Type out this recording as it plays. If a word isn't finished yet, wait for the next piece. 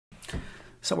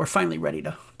So we're finally ready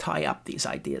to tie up these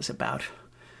ideas about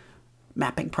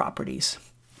mapping properties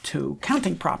to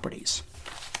counting properties.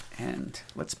 And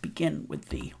let's begin with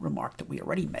the remark that we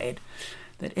already made,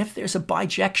 that if there's a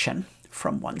bijection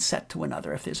from one set to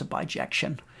another, if there's a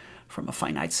bijection from a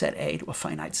finite set A to a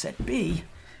finite set B,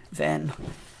 then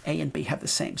A and B have the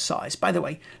same size. By the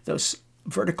way, those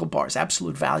vertical bars,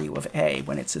 absolute value of A,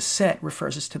 when it's a set,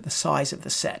 refers us to the size of the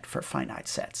set for finite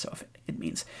sets. So it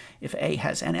means if A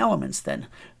has n elements, then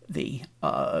the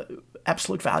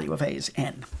absolute value of A is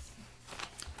n.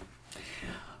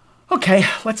 Okay,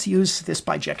 let's use this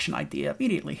bijection idea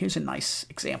immediately. Here's a nice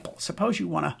example. Suppose you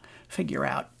want to figure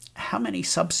out how many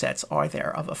subsets are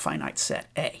there of a finite set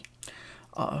A.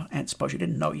 And suppose you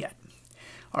didn't know yet.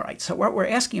 All right, so what we're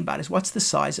asking about is what's the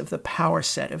size of the power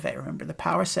set of A? Remember, the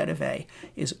power set of A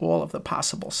is all of the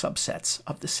possible subsets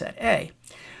of the set A.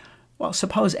 Well,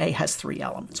 suppose A has 3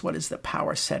 elements. What does the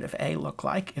power set of A look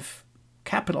like? If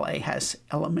capital A has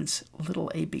elements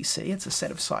little a, b, c, it's a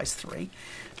set of size 3,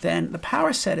 then the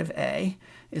power set of A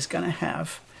is going to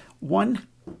have 1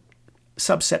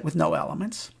 subset with no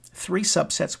elements, 3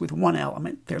 subsets with 1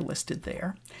 element, they're listed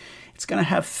there. It's going to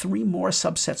have 3 more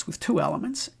subsets with 2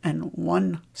 elements and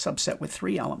 1 subset with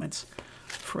 3 elements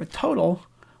for a total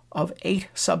of 8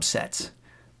 subsets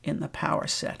in the power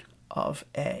set of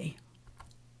A.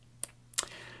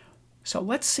 So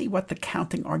let's see what the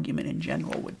counting argument in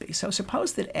general would be. So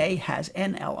suppose that A has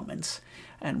n elements,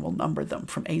 and we'll number them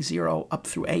from A0 up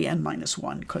through AN minus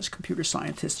 1, because computer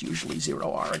scientists usually zero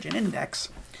origin index.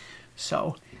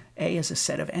 So A is a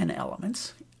set of n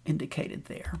elements, indicated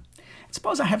there.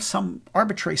 Suppose I have some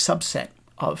arbitrary subset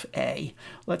of A.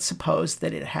 Let's suppose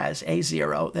that it has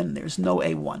A0, then there's no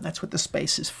A1. That's what the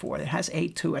space is for. It has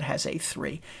A2, it has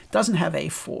A3. It doesn't have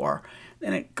A4.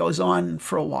 Then it goes on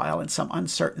for a while in some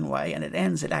uncertain way, and it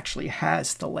ends, it actually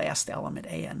has the last element,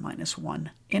 AN minus 1,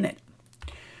 in it.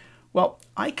 Well,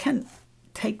 I can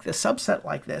take the subset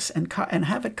like this and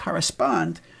have it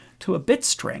correspond to a bit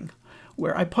string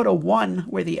where I put a 1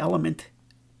 where the element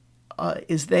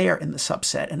is there in the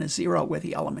subset and a 0 where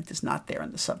the element is not there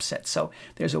in the subset. So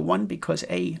there's a 1 because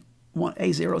A0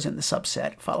 is in the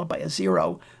subset, followed by a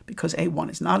 0 because A1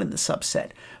 is not in the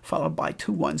subset, followed by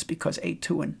 2 1s because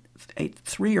A2 and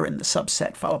A3 are in the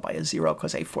subset, followed by a 0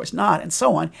 because A4 is not, and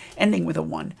so on, ending with a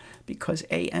 1 because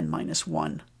AN minus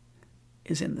 1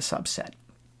 is in the subset.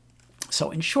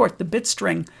 So in short, the bit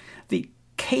string, the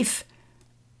kth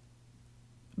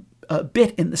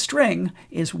bit in the string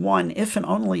is 1 if and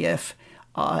only if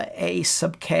A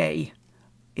sub k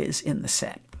is in the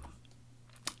set.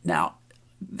 Now,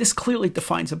 this clearly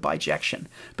defines a bijection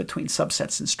between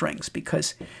subsets and strings,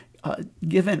 because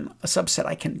given a subset,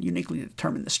 I can uniquely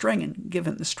determine the string, and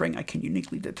given the string, I can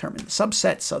uniquely determine the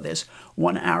subset. So there's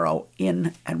 1 arrow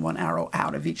in and 1 arrow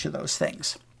out of each of those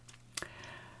things.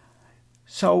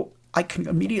 So I can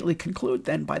immediately conclude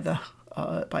then by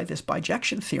this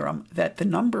bijection theorem that the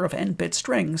number of n-bit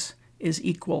strings is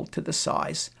equal to the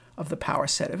size of the power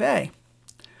set of A.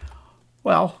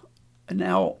 Well,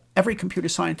 now every computer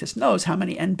scientist knows how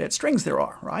many n-bit strings there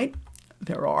are, right?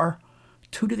 There are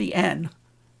 2 to the n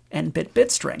n-bit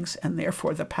bit strings, and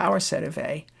therefore the power set of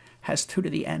A has 2 to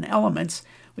the n elements.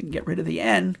 We can get rid of the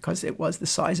n because it was the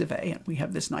size of A, and we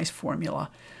have this nice formula.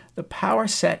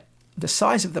 The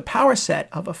size of the power set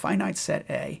of a finite set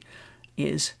A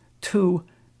is 2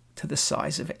 to the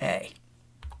size of A.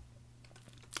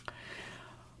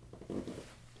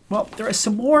 Well, there are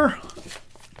some more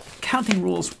counting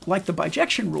rules like the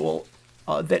bijection rule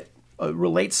that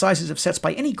relate sizes of sets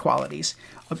by inequalities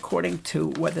according to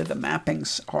whether the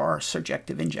mappings are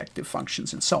surjective, injective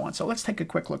functions, and so on. So let's take a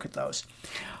quick look at those.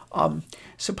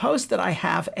 Suppose that I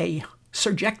have a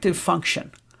surjective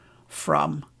function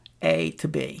from A to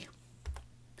B.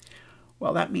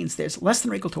 Well, that means there's less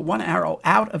than or equal to 1 arrow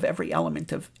out of every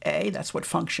element of A. That's what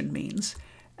function means.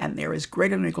 And there is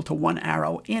greater than or equal to 1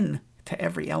 arrow in to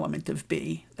every element of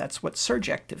B. That's what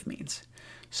surjective means.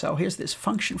 So here's this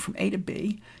function from A to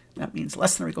B. That means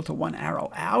less than or equal to 1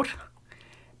 arrow out.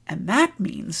 And that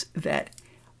means that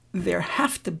there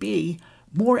have to be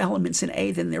more elements in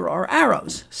A than there are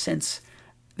arrows, since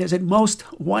there's at most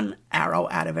 1 arrow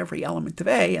out of every element of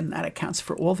A, and that accounts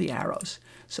for all the arrows.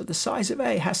 So the size of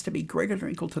A has to be greater than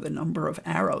or equal to the number of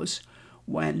arrows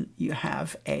when you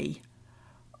have a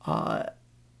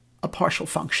partial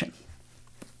function.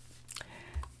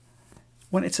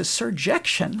 When it's a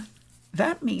surjection,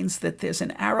 that means that there's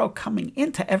an arrow coming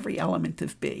into every element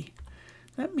of B.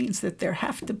 That means that there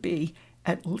have to be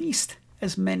at least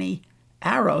as many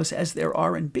arrows as there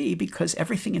are in B because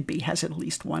everything in B has at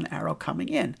least one arrow coming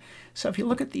in. So if you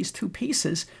look at these two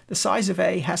pieces, the size of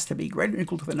A has to be greater than or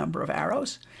equal to the number of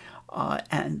arrows,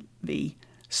 and the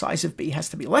size of B has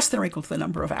to be less than or equal to the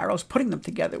number of arrows. Putting them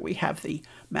together, we have the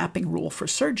mapping rule for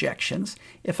surjections.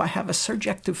 If I have a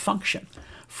surjective function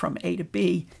from A to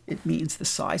B, it means the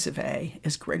size of A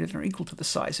is greater than or equal to the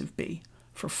size of B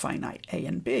for finite A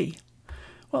and B.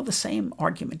 Well, the same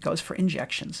argument goes for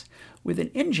injections. With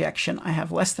an injection, I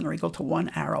have less than or equal to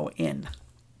one arrow in.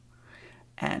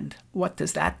 And what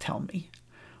does that tell me?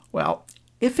 Well,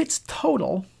 if it's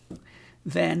total,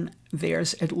 then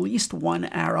there's at least one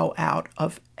arrow out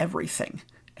of everything.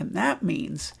 And that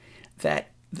means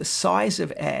that the size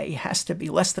of A has to be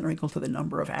less than or equal to the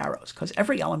number of arrows, because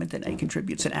every element in A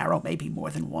contributes an arrow, maybe more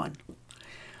than one.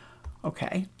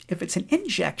 Okay, if it's an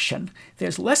injection,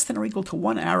 there's less than or equal to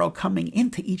one arrow coming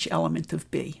into each element of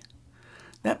B.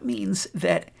 That means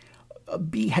that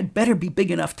B had better be big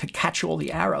enough to catch all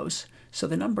the arrows, so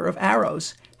the number of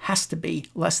arrows has to be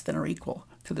less than or equal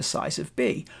to the size of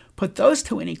B. Put those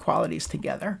two inequalities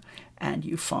together, and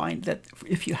you find that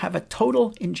if you have a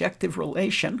total injective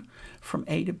relation from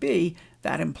A to B,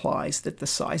 that implies that the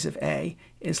size of A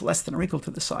is less than or equal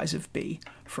to the size of B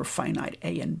for finite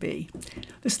A and B.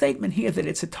 The statement here that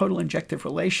it's a total injective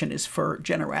relation is for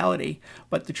generality,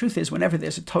 but the truth is whenever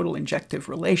there's a total injective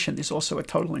relation, there's also a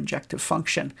total injective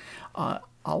function.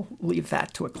 I'll leave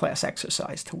that to a class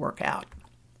exercise to work out.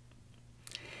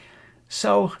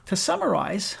 So to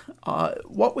summarize,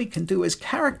 what we can do is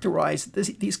characterize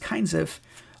these kinds of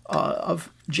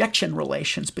jection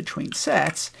relations between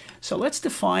sets. So let's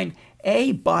define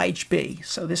A bij B.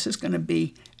 So this is going to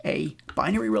be a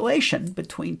binary relation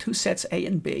between two sets A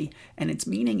and B, and its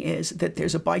meaning is that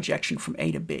there's a bijection from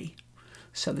A to B.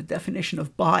 So the definition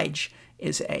of bij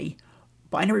is a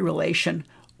binary relation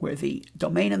where the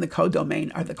domain and the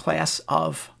codomain are the class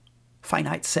of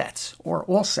finite sets, or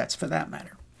all sets for that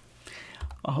matter.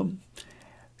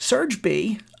 Surj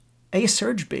B, A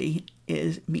surj B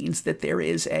means that there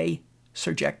is a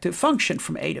surjective function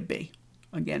from A to B.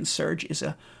 Again, surj is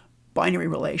a binary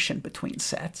relation between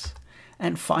sets.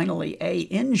 And finally, A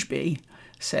inj B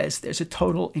says there's a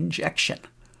total injection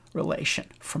relation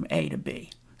from A to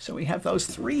B. So we have those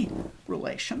three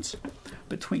relations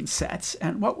between sets.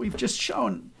 And what we've just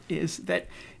shown is that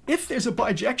if there's a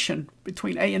bijection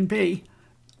between A and B,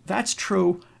 that's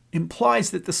true,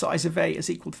 implies that the size of A is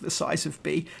equal to the size of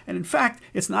B. And in fact,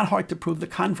 it's not hard to prove the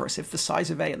converse. If the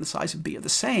size of A and the size of B are the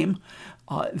same,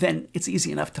 then it's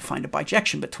easy enough to find a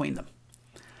bijection between them.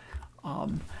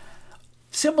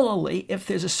 Similarly, if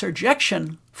there's a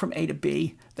surjection from A to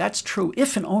B, that's true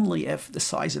if and only if the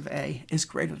size of A is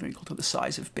greater than or equal to the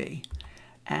size of B.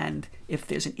 And if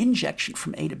there's an injection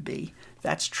from A to B,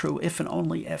 that's true if and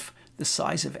only if the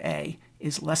size of A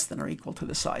is less than or equal to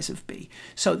the size of B.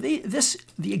 So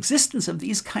the existence of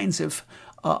these kinds of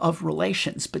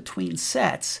relations between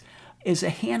sets is a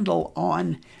handle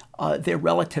on their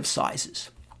relative sizes.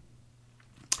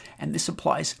 And this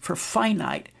applies for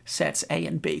finite sets A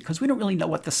and B, because we don't really know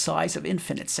what the size of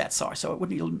infinite sets are, so it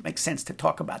wouldn't really make sense to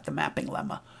talk about the mapping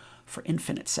lemma for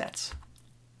infinite sets.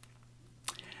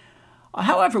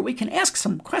 However, we can ask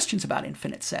some questions about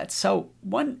infinite sets. So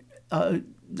one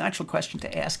natural question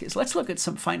to ask is, let's look at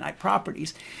some finite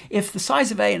properties. If the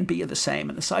size of A and B are the same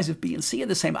and the size of B and C are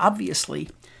the same, obviously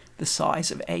the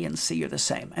size of A and C are the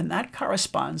same. And that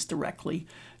corresponds directly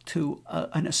to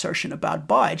an assertion about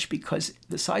bij, because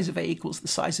the size of A equals the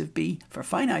size of B for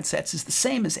finite sets is the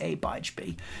same as A bij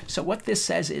B. So what this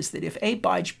says is that if A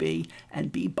bij B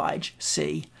and B bij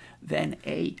C, then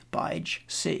A bij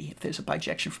C. If there's a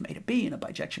bijection from A to B and a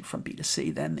bijection from B to C,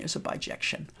 then there's a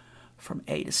bijection from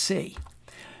A to C.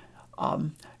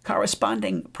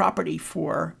 Corresponding property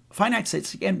for finite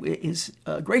sets, again, is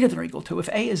greater than or equal to. If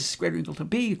A is greater than or equal to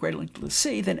B, greater than or equal to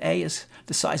C, then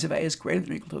the size of A is greater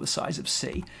than or equal to the size of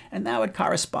C. And that would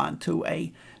correspond to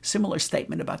a similar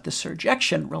statement about the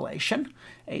surjection relation.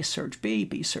 A surj B,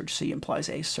 B surj C implies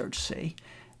A surj C.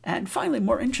 And finally, a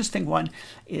more interesting one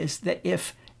is that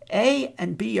if A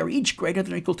and B are each greater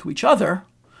than or equal to each other,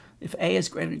 if A is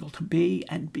greater than or equal to B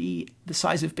and B, the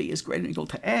size of B is greater than or equal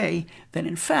to A, then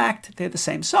in fact they're the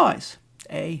same size.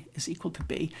 A is equal to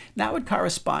B. That would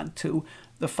correspond to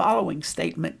the following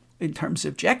statement in terms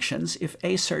of jections. If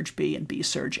A surj B and B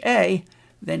surj A,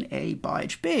 then A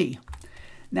bij B.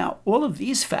 Now, all of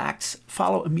these facts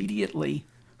follow immediately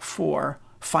for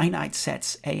finite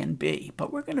sets A and B,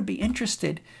 but we're going to be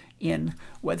interested in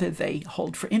whether they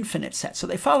hold for infinite sets. So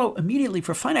they follow immediately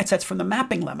for finite sets from the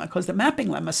mapping lemma, because the mapping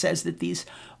lemma says that these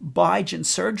bij and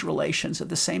surj relations are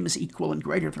the same as equal and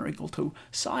greater than or equal to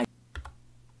size.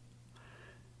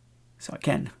 So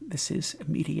again, this is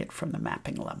immediate from the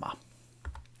mapping lemma.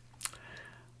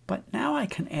 But now I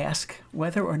can ask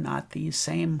whether or not these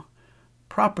same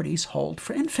properties hold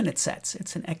for infinite sets.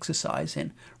 It's an exercise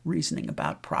in reasoning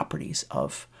about properties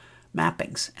of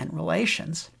mappings and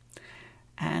relations.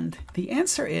 And the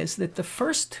answer is that the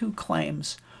first two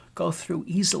claims go through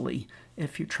easily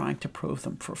if you're trying to prove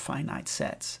them for finite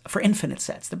sets, for infinite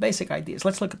sets. The basic idea is,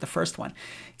 let's look at the first one. It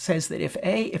says that if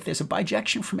there's a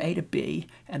bijection from A to B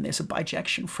and there's a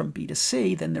bijection from B to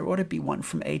C, then there ought to be one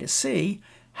from A to C.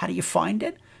 How do you find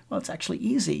it? Well, it's actually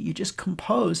easy. You just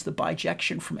compose the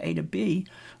bijection from A to B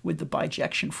with the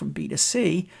bijection from B to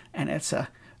C, and it's a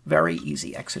very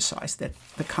easy exercise that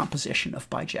the composition of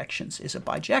bijections is a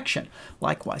bijection.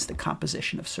 Likewise, the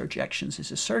composition of surjections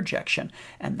is a surjection,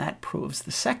 and that proves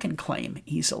the second claim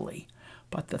easily.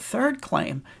 But the third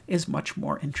claim is much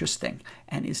more interesting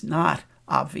and is not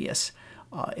obvious.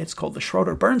 It's called the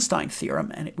Schroeder-Bernstein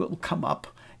theorem, and it will come up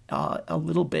a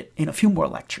little bit in a few more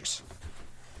lectures.